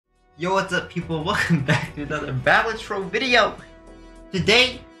Yo, what's up, people? Welcome back to another Balatro video.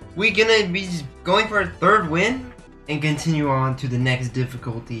 Today, we're gonna be going for a third win and continue on to the next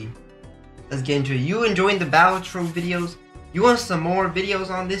difficulty. Let's get into it. You enjoying the Balatro videos? You want some more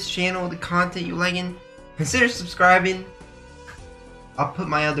videos on this channel, the content you liking? Consider subscribing. I'll put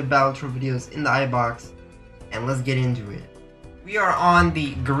my other Balatro videos in the I-box, and let's get into it. We are on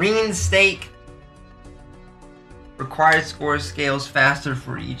the green stake. Required score scales faster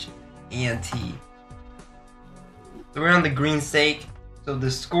for each ENT. So we're on the green stake. So the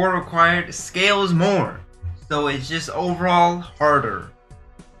score required scales more. So it's just overall harder.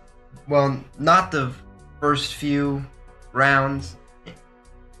 Well, not the first few rounds,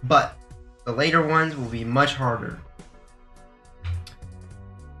 but the later ones will be much harder.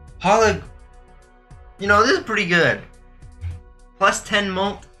 You know, this is pretty good. Plus 10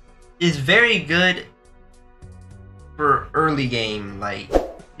 mult is very good for early game. Like,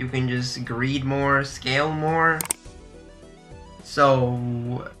 you can just greed more, scale more.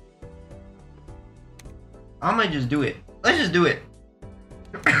 So I might just do it. Let's just do it.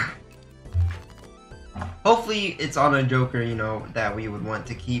 Hopefully it's on a joker, you know, that we would want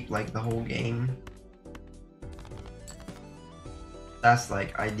to keep like the whole game. That's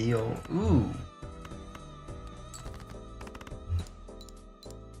like ideal. Ooh.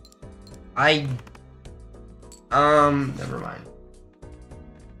 Never mind.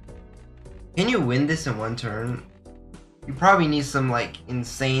 Can you win this in one turn? You probably need some like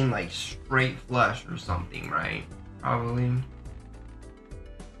insane like straight flush or something, right? Probably.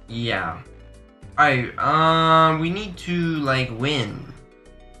 Yeah. Alright, we need to like win.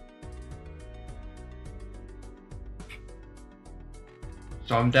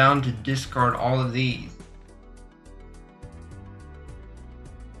 So I'm down to discard all of these.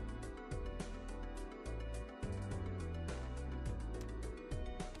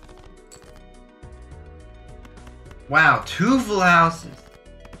 Wow, 2 full houses.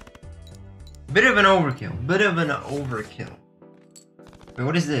 Bit of an overkill. Wait,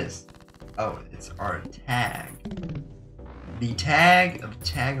 what is this? Oh, it's our tag. The tag of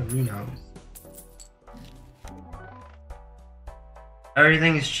Tagarinos.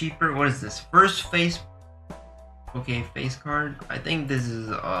 Everything is cheaper. What is this? First face. Okay, face card. I think this is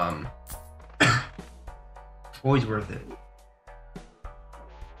always worth it.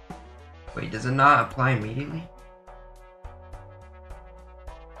 Wait, does it not apply immediately?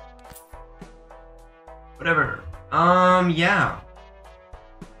 Whatever. Yeah.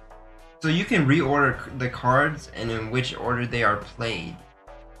 So you can reorder the cards and in which order they are played.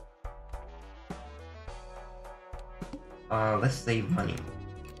 Let's save money.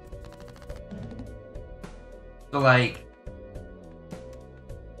 So like,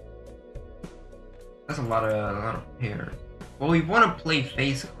 that's a lot of pairs. Well, we want to play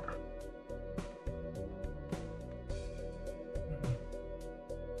face cards.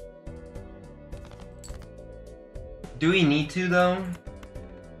 Do we need to though?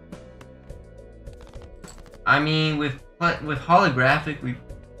 I mean, with holographic, we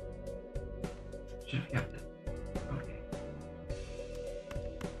should have kept it. Okay.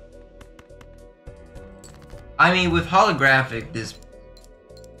 I mean, with holographic, this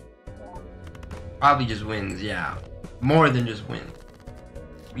probably just wins. Yeah, more than just wins.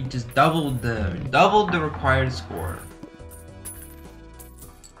 We just doubled the required score.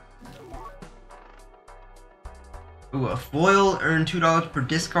 Ooh, a foil, earn $2 per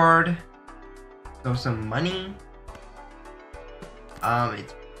discard. So some money.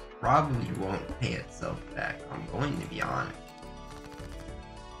 It probably won't pay itself back. I'm going to be honest.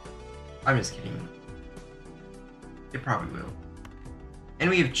 I'm just kidding. It probably will. And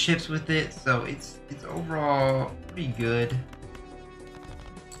we have chips with it, so it's overall pretty good.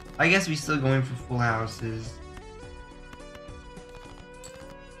 I guess we're still going for full houses.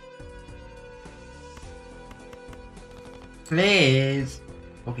 Please.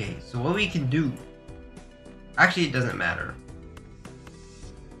 Okay, so what we can do. Actually, it doesn't matter.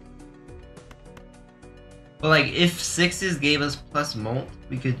 But like, if 6s gave us plus mult,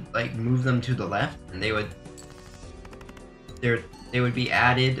 we could like move them to the left, and they would be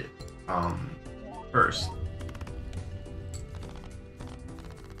added first.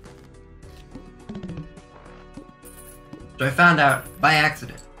 So I found out by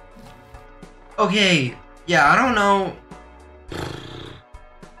accident. Okay, yeah, I don't know.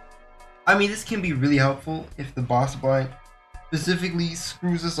 I mean, this can be really helpful if the boss blind specifically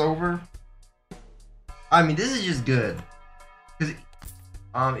screws us over. I mean, this is just good because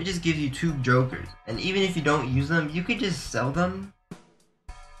it just gives you 2 jokers, and even if you don't use them, you could just sell them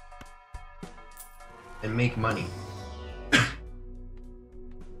and make money.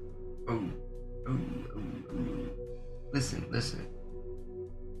 Oh, oh, oh, oh. Listen, listen.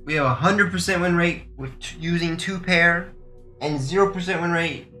 We have 100% win rate with using 2 pair, and 0% win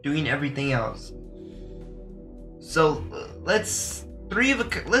rate doing everything else. So let's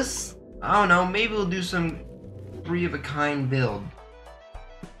I don't know, maybe we'll do some 3 of a kind build.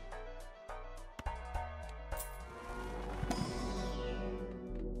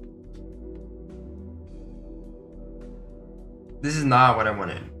 This is not what I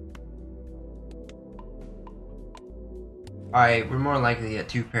wanted. Alright, we're more likely to get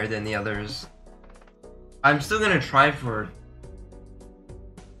 2 pair than the others. I'm still gonna try for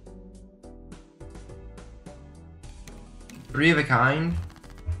 3 of a kind.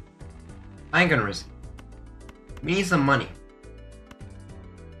 I ain't gonna risk it. We need some money.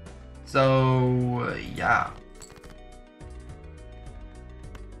 So, yeah.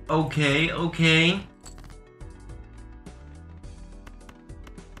 Okay, okay.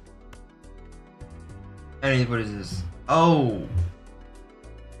 Anyways, what is this? Oh.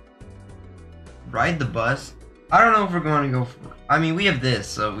 Ride the bus? I don't know if we're going to go for... I mean, we have this,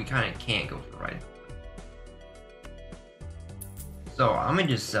 so we kind of can't go for ride. So, I'm going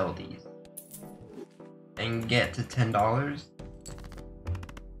to just sell these. And get to $10.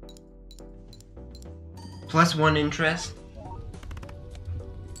 Plus 1 interest.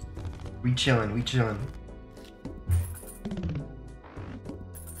 We chillin', we chillin'.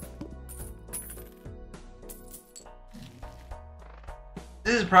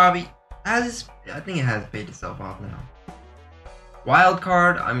 This is probably... I think it has paid itself off now. Wild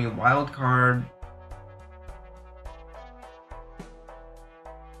card.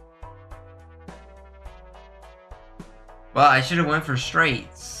 Well, I should have went for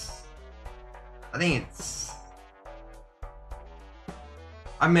straights. I think it's...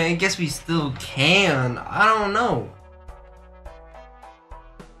 I mean, I guess we still can. I don't know.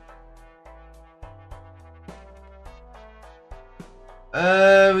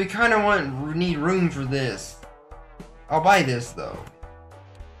 We kind of need room for this. I'll buy this though.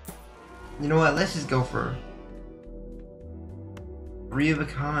 You know what? Let's just go for 3 of a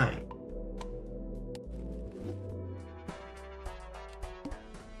kind.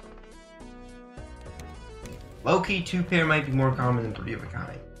 Low-key 2 pair might be more common than 3 of a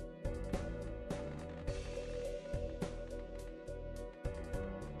kind.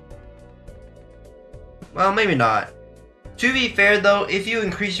 Well, maybe not. To be fair though, if you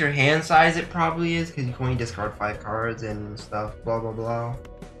increase your hand size, it probably is, because you can only discard 5 cards and stuff, blah blah blah.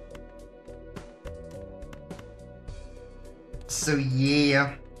 So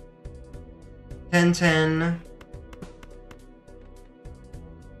yeah. 10-10.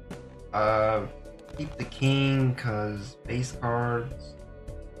 Keep the king, cause base cards.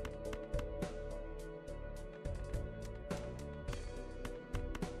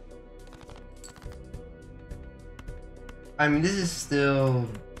 I mean, this is still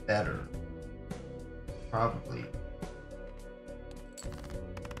better. Probably.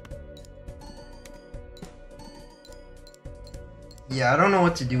 Yeah, I don't know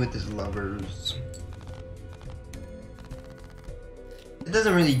what to do with this lovers. It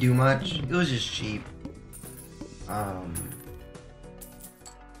doesn't really do much. It was just cheap.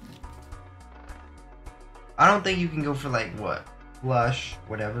 I don't think you can go for like what? Flush,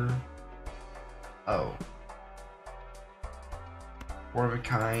 whatever. Oh. 4 of a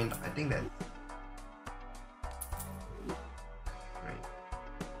kind. I think that's right.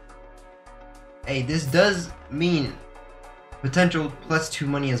 Hey, this does mean potential +2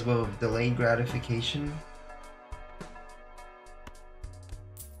 money as well with delayed gratification.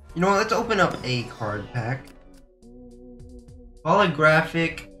 You know what? Let's open up a card pack.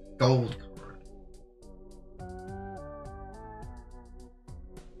 Holographic gold card.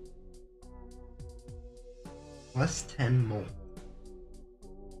 +10 molt.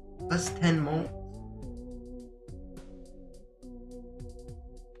 +10 molt.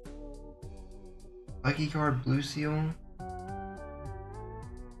 Lucky card, blue seal.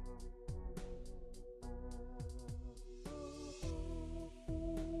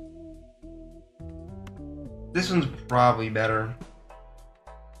 This one's probably better.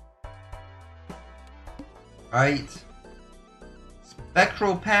 Alright.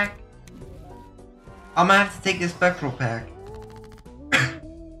 Spectral pack. I'm gonna have to take this spectral pack.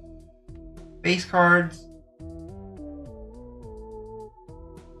 Base cards.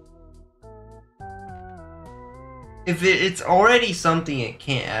 If it's already something, it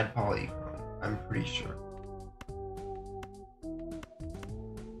can't add polychrome, I'm pretty sure.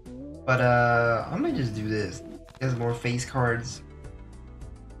 But I might just do this. It has more face cards,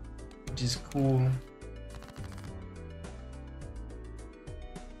 which is cool.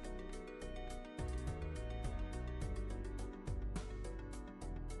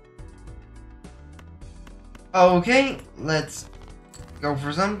 Okay, let's go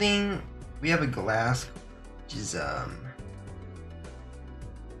for something. We have a glass, which is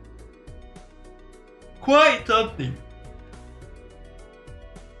quite something.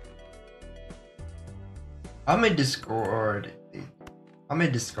 I'm gonna discard it. I'm gonna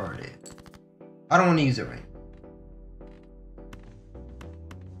discard it. I don't want to use it right now.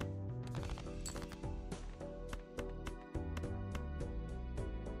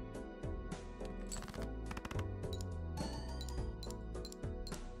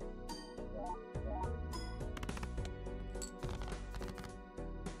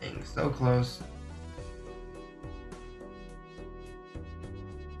 Dang, so close.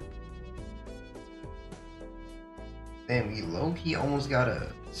 Man, we low-key almost got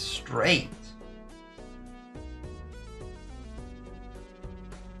a straight.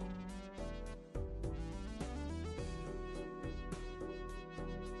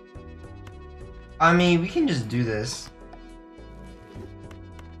 I mean, we can just do this.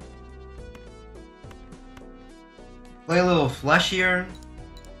 Play a little flush here.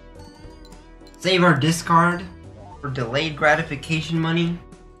 Save our discard for delayed gratification money.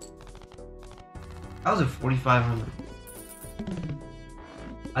 That was a 4,500.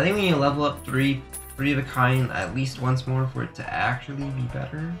 I think we need to level up three of a kind at least once more for it to actually be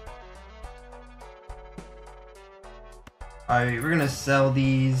better. Alright, we're gonna sell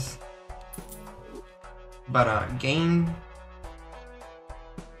these. But gain.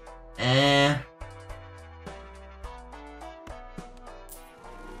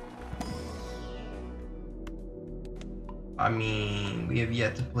 I mean, we have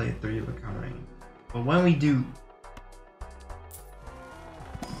yet to play a 3 of a kind. But when we do,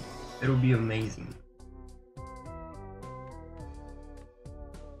 it'll be amazing.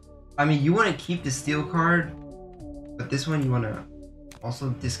 I mean, you want to keep the steel card, but this one you want to also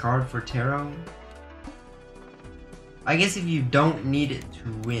discard for tarot. I guess if you don't need it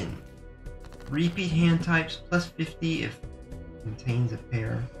to win. Repeat hand types plus 50 if it contains a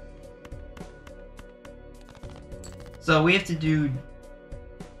pair. So we have to do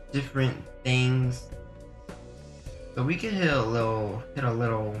different things. So we could hit a little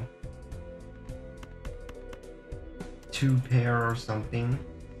 2 pair or something.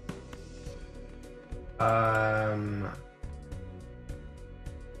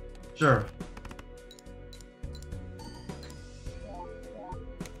 Sure.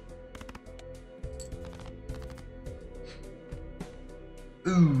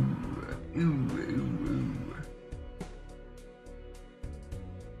 Ooh.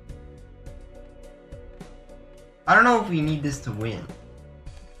 I don't know if we need this to win.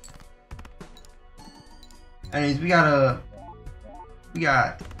 Anyways, we got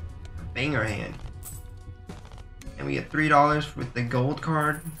a banger hand. And we get $3 with the gold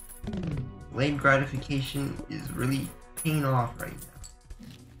card. Delayed gratification is really paying off right now.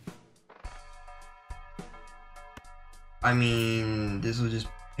 I mean, this will just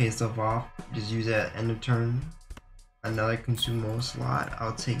pay itself off. Just use it at end of turn. Another consumable slot.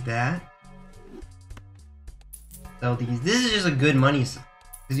 I'll take that. Sell these. This is just a good money,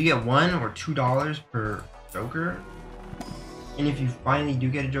 because you get $1 or $2 per joker. And if you finally do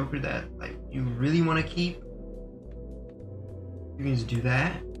get a joker that like you really want to keep, you can just do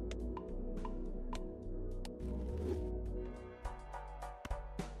that.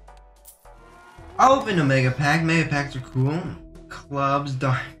 I'll open a mega pack. Mega packs are cool. Clubs,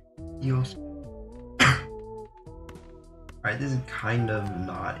 dark deals. Alright, this is kind of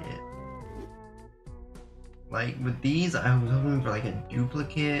not it. Like with these, I was hoping for like a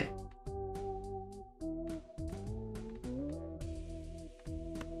duplicate.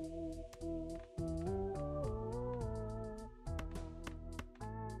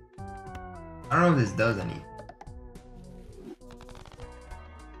 I don't know if this does anything.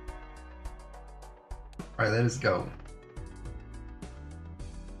 Alright, let us go.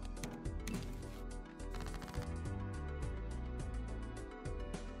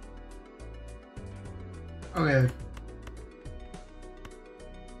 Okay.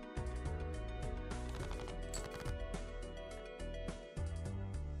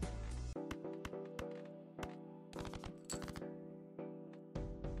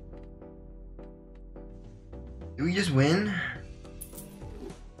 Do we just win?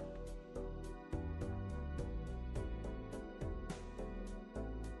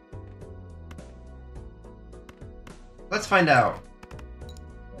 Let's find out.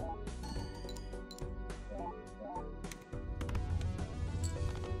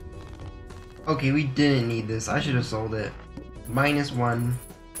 Okay, we didn't need this. I should have sold it. -1.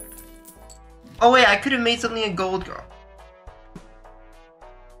 Oh wait, I could have made something a gold card.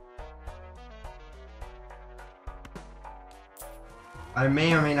 I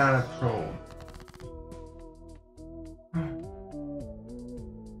may or may not have trolled.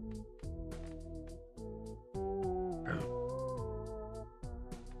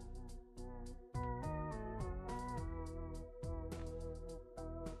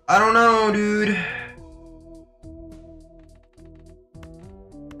 I don't know, dude.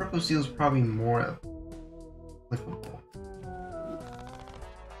 Purple Seal's probably more applicable.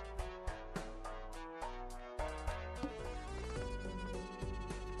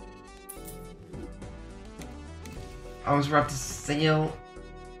 I was about to sail.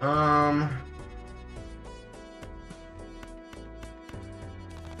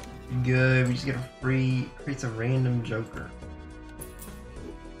 Good. We just get a free. Creates a random joker.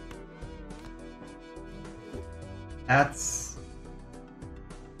 That's.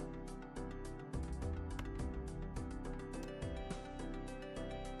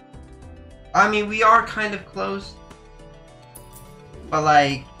 I mean, we are kind of close. But,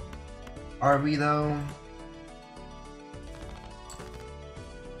 like, are we though?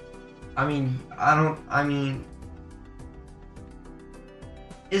 I mean,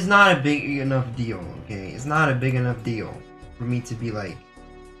 it's not a big enough deal, okay? It's not a big enough deal for me to be like,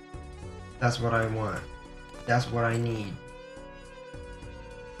 that's what I want. That's what I need.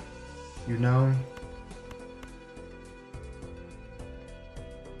 You know?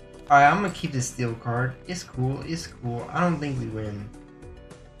 Alright, I'm gonna keep this steel card. It's cool, it's cool. I don't think we win.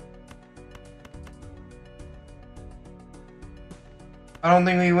 I don't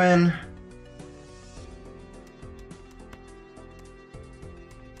think we win.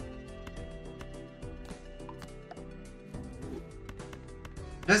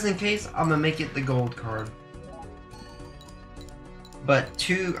 Just in case, I'm gonna make it the gold card. But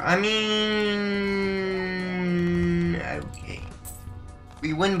I mean, okay.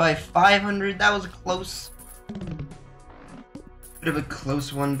 We win by 500. That was close. Bit of a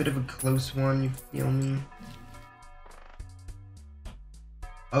close one. You feel me?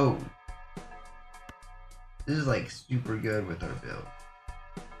 Oh. This is like super good with our build.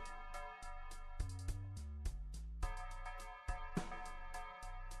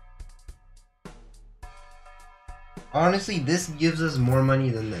 Honestly, this gives us more money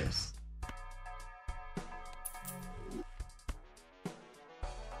than this.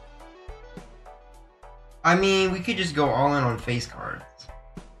 I mean, we could just go all in on face cards.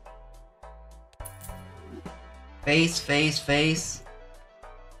 Face.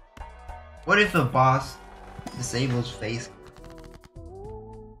 What if a boss disables face?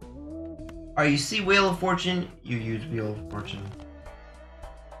 Alright, you see Wheel of Fortune? You use Wheel of Fortune.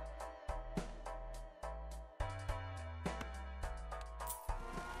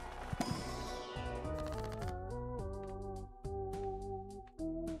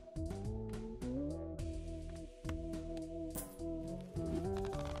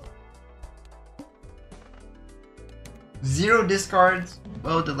 Zero discards,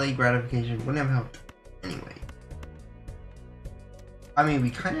 well, delayed gratification wouldn't have helped anyway. I mean, we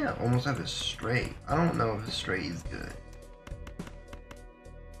kind of almost have a stray. I don't know if a stray is good.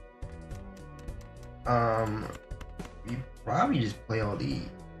 We probably just play all these.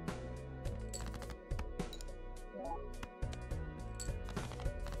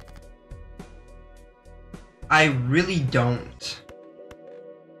 I really don't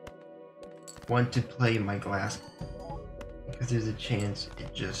want to play my glass because there's a chance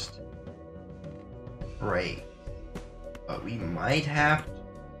it just breaks. But we might have to.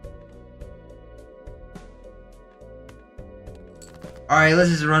 Alright, let's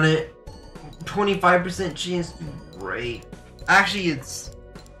just run it. 25% chance to break. Actually, it's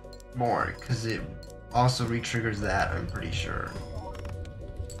more because it also re-triggers that, I'm pretty sure.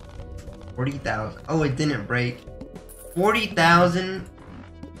 40,000. Oh, it didn't break. 40,000.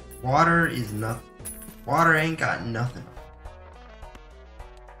 Water is nothing. Water ain't got nothing.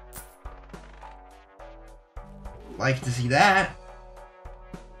 Like to see that.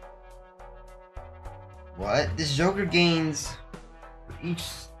 What? This Joker gains for each.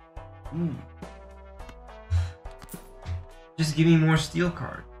 Ooh. Just give me more steel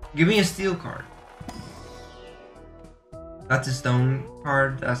card. Give me a steel card. That's a stone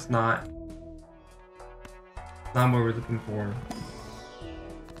card. That's not what we're looking for.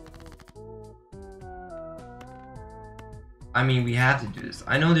 I mean, we have to do this.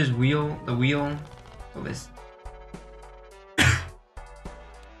 I know there's the wheel. So let's.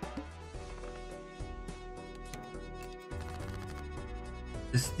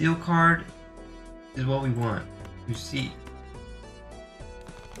 The steel card is what we want. You see.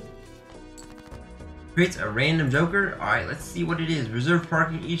 Creates a random joker. Alright, let's see what it is. Reserve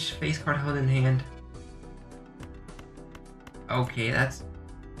parking, each face card held in hand. Okay, that's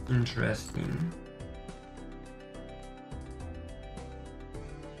interesting.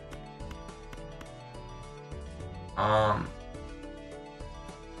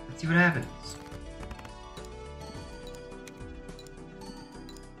 Let's see what happens.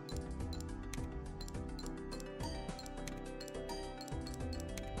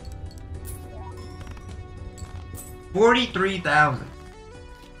 $43,000.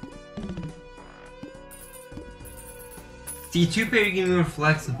 See, 2-pair you can be more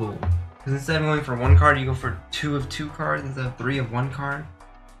flexible. Because instead of going for 1 card, you go for 2 of 2 cards instead of 3 of 1 card.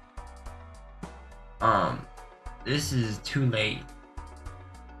 This is too late.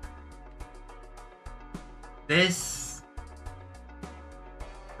 This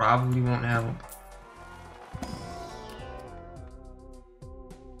probably won't help.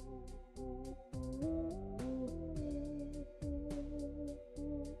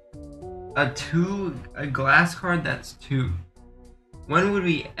 A glass card, that's 2. When would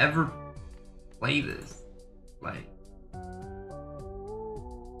we ever play this? Like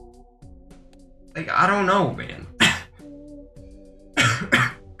I don't know, man.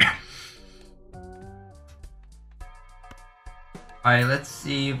 Alright, let's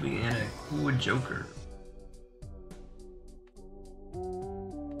see if we can get a cool Joker.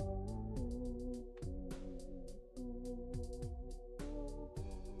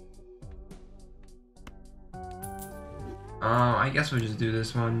 I guess we'll just do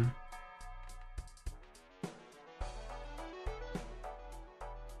this one.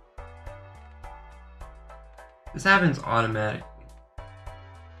 This happens automatically.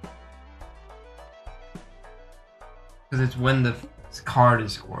 Because it's when the card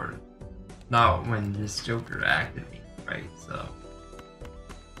is scored, not when this Joker activates, right? So.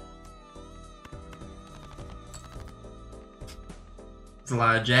 It's a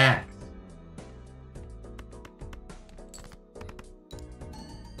lot of jacks.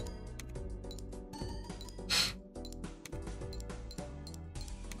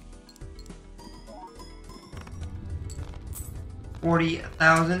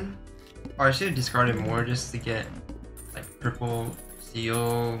 $40,000. Or I should have discarded more just to get like triple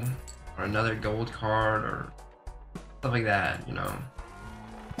seal or another gold card or stuff like that, you know.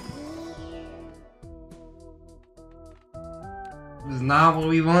 This is not what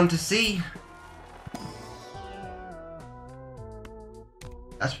we want to see.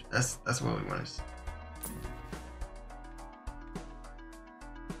 That's what we want to see.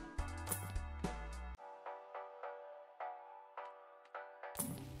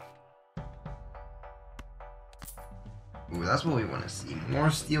 Ooh, that's what we want to see. More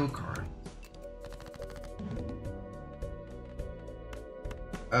steel cards.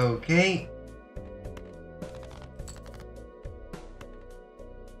 Okay.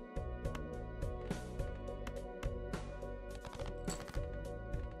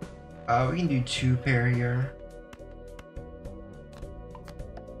 We can do 2-pair here.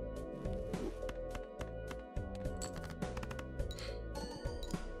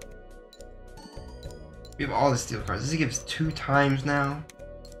 We have all the steel cards. This gives 2 times now.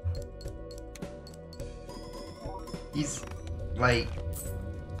 He's like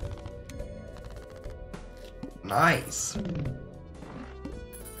nice.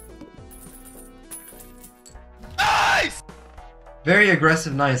 Nice! Very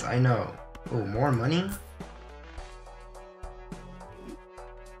aggressive, nice, I know. Oh, more money?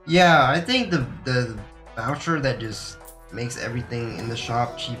 Yeah, I think the voucher that just makes everything in the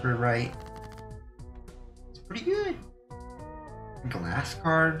shop cheaper, right? It's pretty good. Glass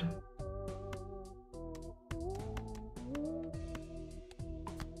card.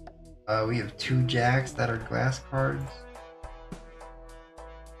 We have 2 jacks that are glass cards.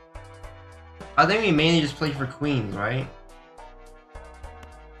 I think we mainly just play for queens, right?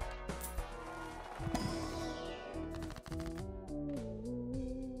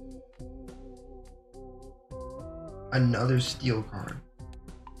 Another steel card.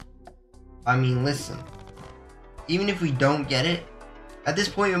 I mean, listen. Even if we don't get it, at this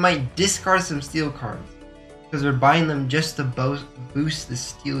point we might discard some steel cards. Because we're buying them just to boost the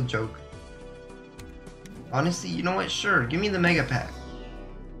steel Joker. Honestly, you know what? Sure, give me the mega pack.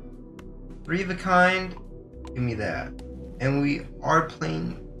 3 of a kind, give me that. And we are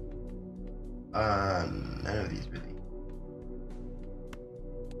playing none of these really.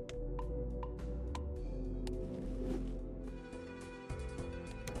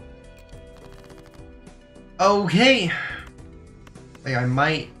 Okay. Like I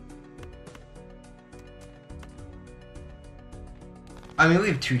might. I mean, we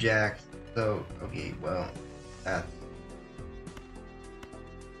have 2 jacks, so okay. Well, that's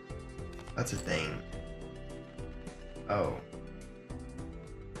a thing. Oh,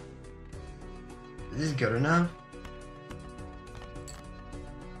 Is this good enough?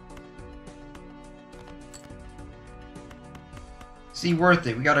 See, worth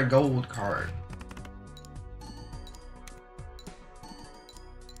it. We got a gold card.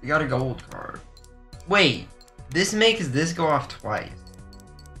 We got a gold card. Wait, this makes this go off twice.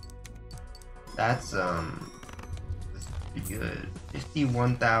 That's pretty good.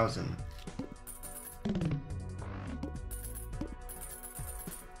 51,000.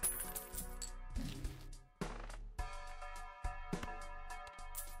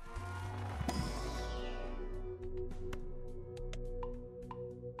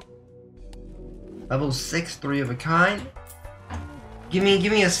 Level 6, 3 of a kind. Give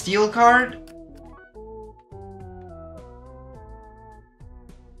me a steel card.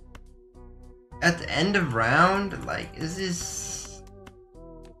 At the end of round, like, is this?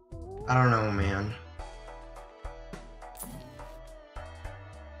 I don't know, man.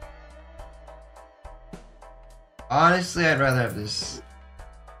 Honestly, I'd rather have this.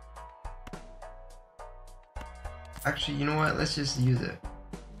 Actually, you know what? Let's just use it.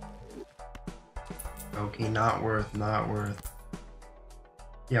 Okay, not worth, not worth.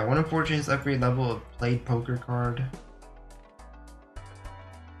 Yeah, 1 in 4 chance to upgrade level of played poker card.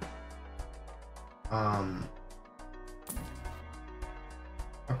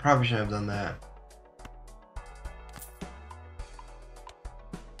 I probably shouldn't have done that.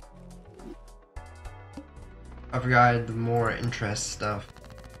 I forgot the more interest stuff.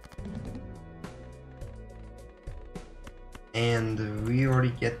 And we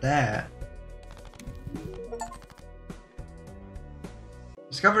already get that.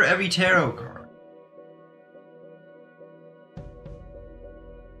 Discover every tarot card.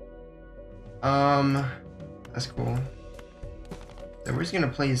 That's cool. Then we're just gonna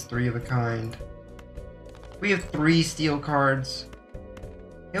play as 3 of a kind. We have 3 steel cards.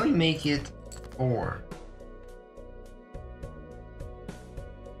 Can we make it 4?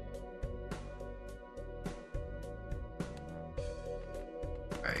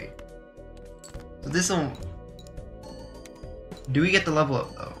 Alright. So this will... Do we get the level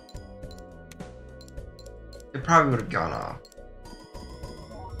up though? It probably would have gone off.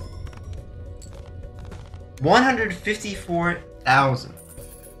 154,000.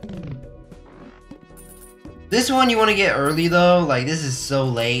 This one you want to get early though. Like, this is so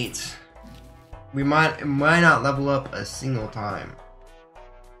late. It might not level up a single time.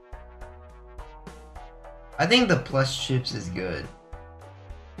 I think the plus chips is good.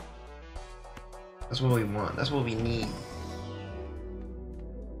 That's what we want. That's what we need.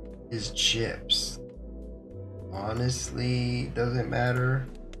 Is chips. Honestly, doesn't matter.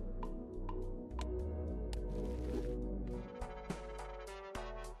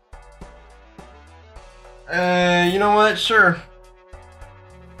 You know what? Sure.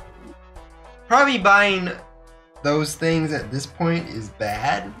 Probably buying those things at this point is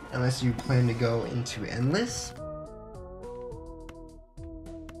bad, unless you plan to go into endless.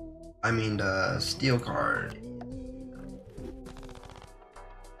 I mean, the steel card.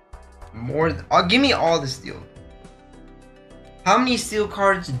 Give me all the steel. How many steel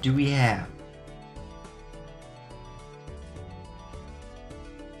cards do we have?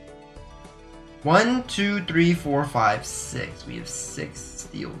 One, 2, 3, 4, 5, 6. We have 6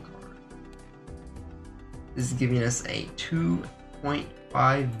 steel cards. This is giving us a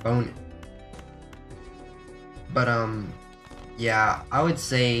 2.5 bonus. But yeah, I would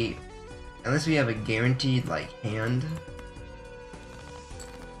say unless we have a guaranteed like hand,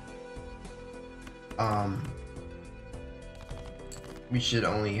 we should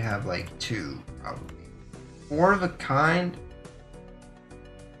only have like 2 probably. 4 of a kind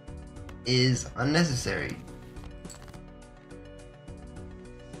is unnecessary.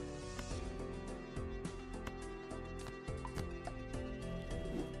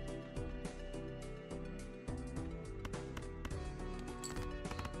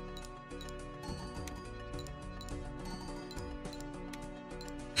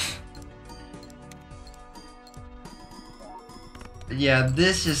 Yeah,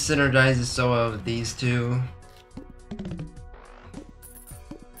 this just synergizes so well with these two.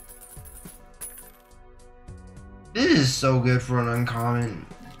 This is so good for an uncommon.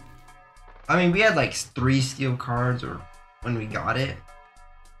 I mean, we had like 3 steel cards or when we got it.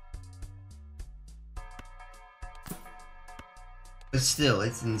 But still,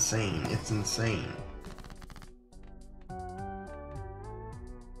 it's insane. It's insane.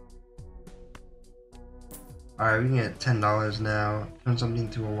 Alright, we can get $10 now. Turn something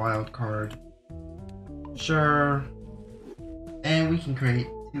to a wild card. Sure. And we can create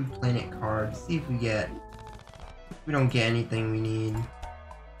 2 planet cards. See if we get... we don't get anything we need.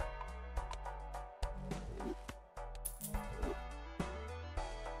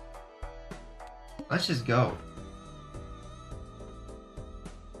 Let's just go.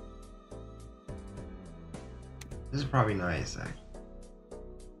 This is probably nice, actually.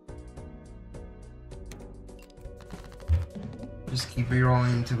 Just keep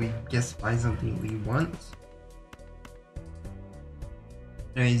rerolling until we find something we want.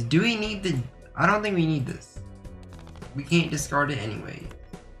 Anyways, do we need the... I don't think we need this. We can't discard it anyway.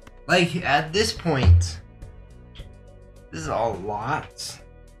 Like, at this point, this is a lot.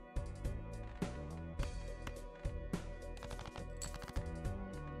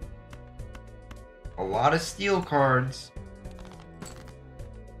 A lot of steel cards.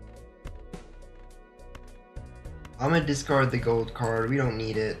 I'm gonna discard the gold card. We don't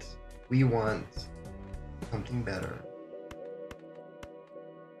need it. We want something better.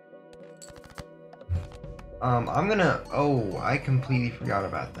 I'm gonna... Oh, I completely forgot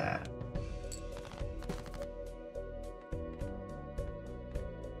about that.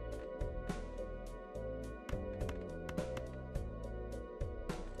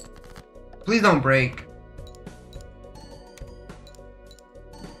 Please don't break.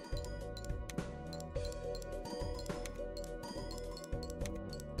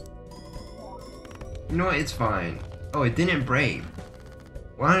 You know what? It's fine. Oh, it didn't break.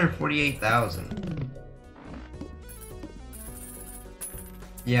 148,000.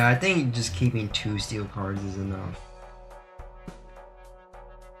 Yeah, I think just keeping 2 steel cards is enough.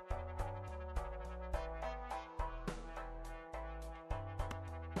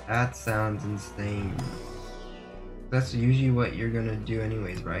 That sounds insane. That's usually what you're gonna do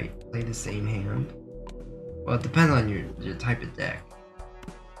anyways, right? Play the same hand. Well, it depends on your type of deck.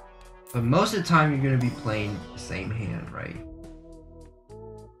 But most of the time you're gonna be playing the same hand, right?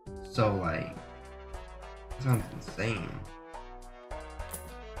 So like, that sounds insane.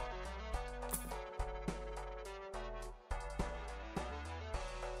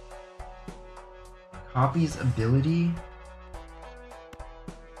 Copy's ability?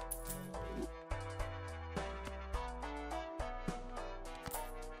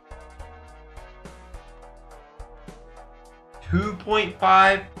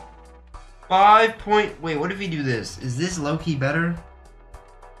 .5 Wait, what if we do this? Is this low-key better?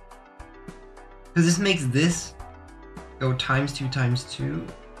 Because this makes this go ×2 ×2.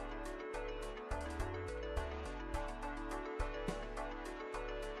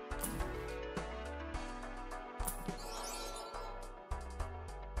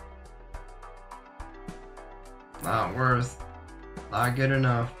 Not worth. Not good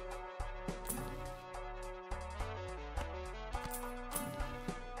enough.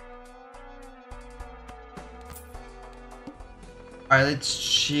 Alright, let's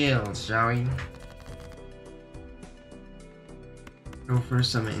chill, shall we? Go for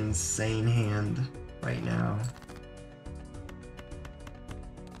some insane hand right now.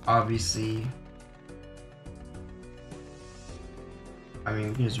 Obviously. I mean,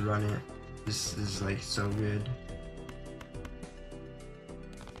 we can just run it. This is like so good.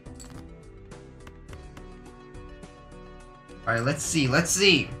 Alright, let's see.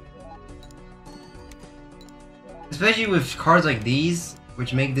 Especially with cards like these,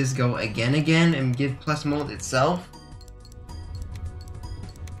 which make this go again and give plus mold itself.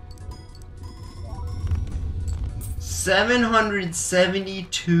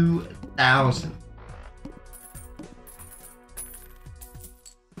 $772,000.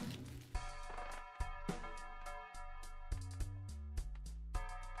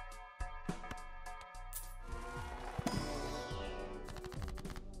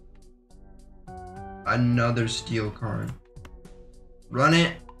 Another steel card. Run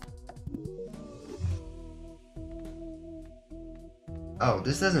it. Oh,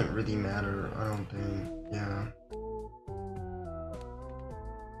 this doesn't really matter, I don't think. Yeah.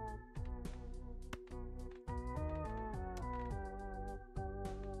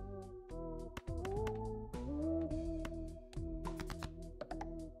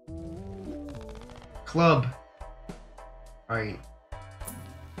 Club. Alright.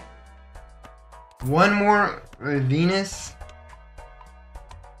 One more Venus.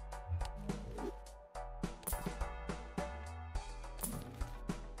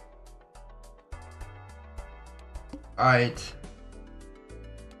 Alright.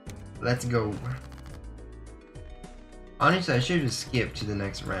 Let's go. Honestly, I should just skip to the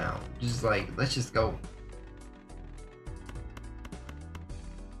next round. Just like, let's just go.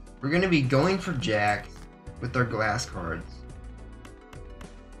 We're gonna be going for Jack with our glass cards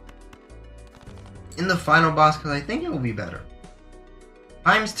in the final boss, because I think it will be better.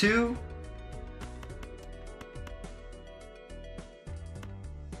 ×2.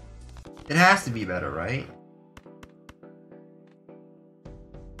 It has to be better, right?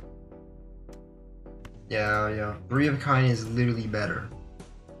 Yeah. 3 of a kind is literally better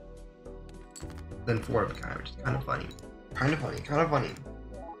than 4 of a kind, which is kind of funny. Kind of funny.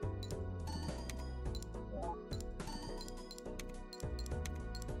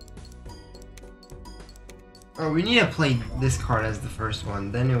 Oh, we need to play this card as the first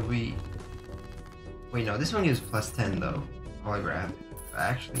one. Then it'll be. Wait, no. This one gives +10 though. Holograph.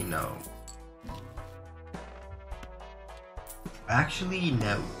 Actually, no. Actually,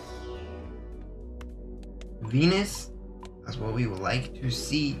 no. Venus. That's what we would like to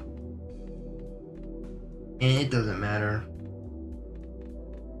see. And it doesn't matter.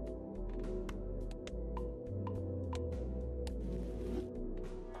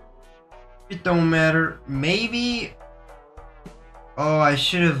 It don't matter. Maybe. Oh, I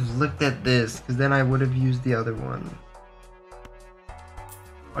should have looked at this, because then I would have used the other one.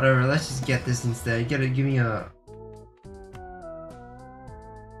 Whatever, let's just get this instead. Give me a.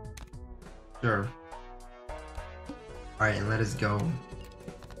 Sure. Alright, and let us go.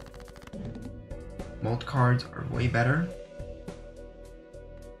 Molt cards are way better.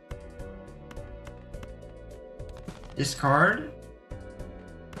 Discard.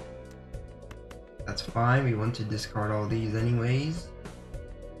 That's fine, we want to discard all these anyways.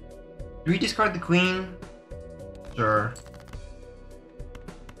 Do we discard the queen? Sure.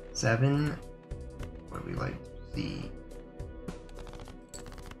 7. What do we like to see?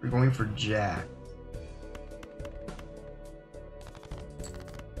 We're going for jack.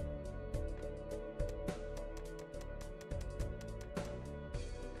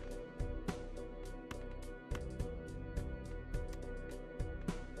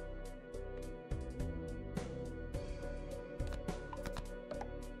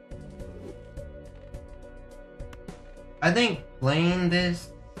 I think playing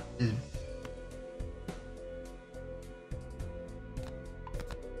this is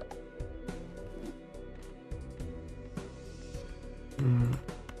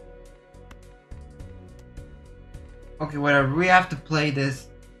okay, whatever. We have to play this.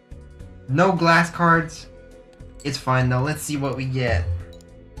 No glass cards. It's fine though. Let's see what we get.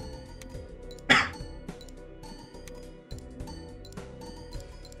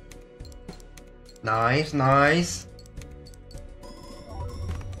 Nice.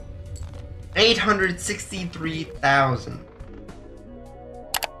 863,000.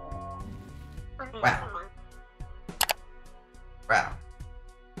 Wow.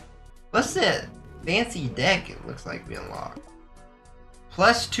 What's that fancy deck it looks like we unlocked?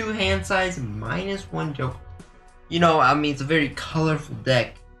 +2 hand size, -1 joker. You know, I mean, it's a very colorful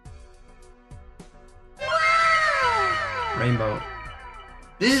deck. Rainbow.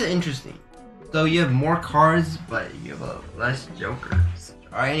 This is interesting. So you have more cards, but you have less jokers.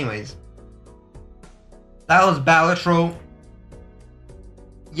 Alright, anyways. That was Balatro.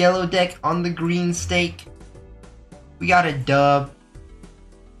 Yellow deck on the green stake. We got a dub.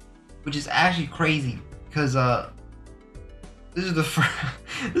 Which is actually crazy. Because this is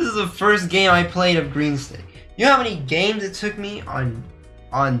the first game I played of green stake. You know how many games it took me on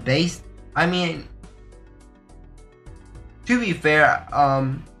base? I mean, to be fair,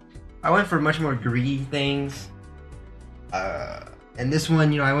 I went for much more greedy things. And this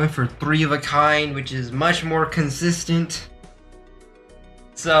one, you know, I went for 3 of a kind, which is much more consistent.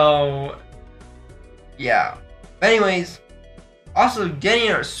 So, yeah. But anyways, also getting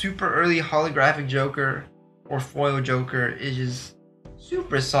a super early holographic joker or foil joker is just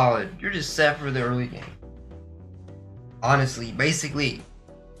super solid. You're just set for the early game. Honestly, basically.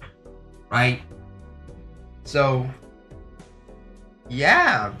 Right? So,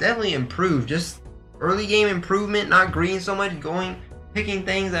 yeah, definitely improved. Just early game improvement, not green so much, picking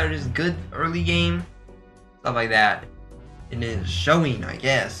things that are just good early game, stuff like that. It is showing, I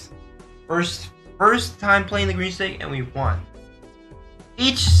guess. First time playing the green stake, and we won.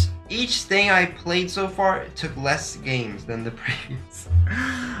 Each thing I played so far, it took less games than the previous.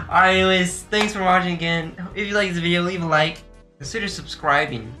 Alright, anyways, thanks for watching again. If you like this video, leave a like. Consider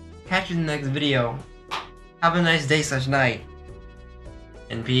subscribing. Catch you in the next video. Have a nice day/night.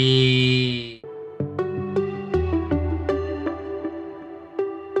 And peace.